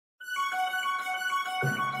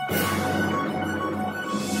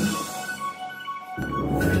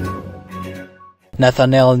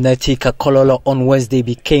Nathanael Natty Kakololo on Wednesday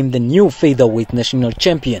became the new featherweight national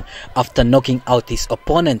champion after knocking out his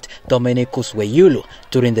opponent Dominicus Weyulu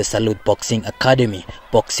during the Salute Boxing Academy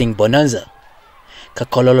Boxing Bonanza.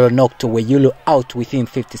 Kakololo knocked Weyulu out within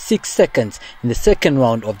 56 seconds in the second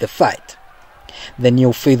round of the fight. The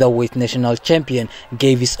new featherweight national champion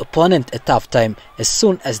gave his opponent a tough time as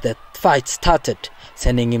soon as the fight started,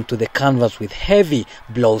 sending him to the canvas with heavy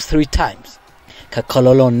blows 3 times.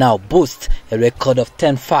 Kakololo now boasts a record of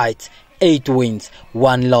 10 fights, 8 wins,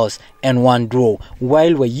 1 loss and 1 draw,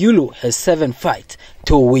 while Weyulu has 7 fights,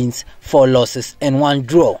 2 wins, 4 losses and 1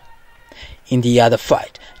 draw. In the other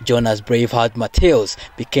fight, Jonas Braveheart Mateos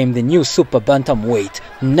became the new super bantamweight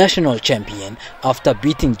national champion after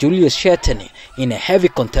beating Julius Shetany in a heavy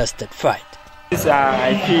contested fight. I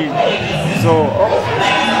feel so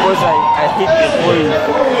because I hit the point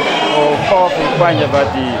of powerful punch, but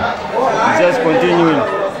just continuing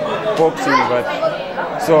boxing.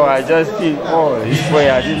 But so I just think, oh, this boy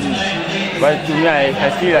I didn't. But to me, I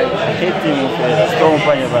feel like I hit him with a strong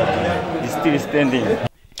punch, but he's still standing.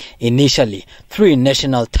 Initially, 3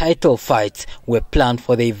 national title fights were planned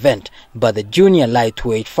for the event, but the junior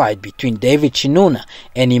lightweight fight between David Shinuna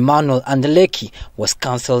and Emmanuel Andeleki was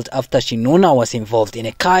cancelled after Shinuna was involved in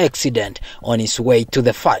a car accident on his way to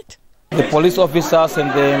the fight. The police officers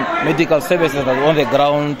and the medical services that were on the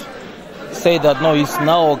ground say that no, he's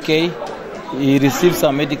now okay. He received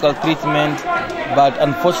some medical treatment, but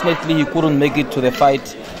unfortunately he couldn't make it to the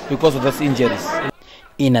fight because of those injuries.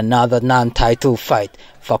 In another non-title fight,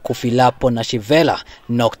 Fakufilapo Nashivela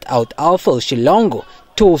knocked out Alfred Shilongo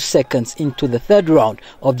 2 seconds into the 3rd round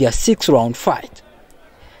of their 6-round fight.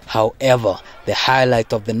 However, the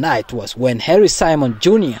highlight of the night was when Harry Simon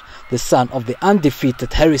Jr., the son of the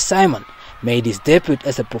undefeated Harry Simon, made his debut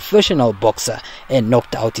as a professional boxer and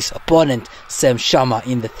knocked out his opponent Sam Sharma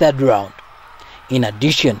in the 3rd round. In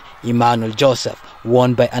addition, Emmanuel Joseph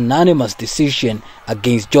won by unanimous decision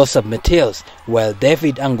against Joseph Mateos, while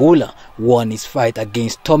David Angula won his fight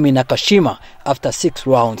against Tommy Nakashima after 6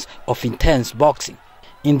 rounds of intense boxing.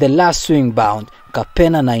 In the last swing bout,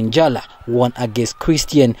 Kapena Nainjala won against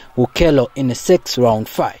Christian Ukelo in a 6-round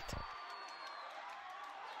fight.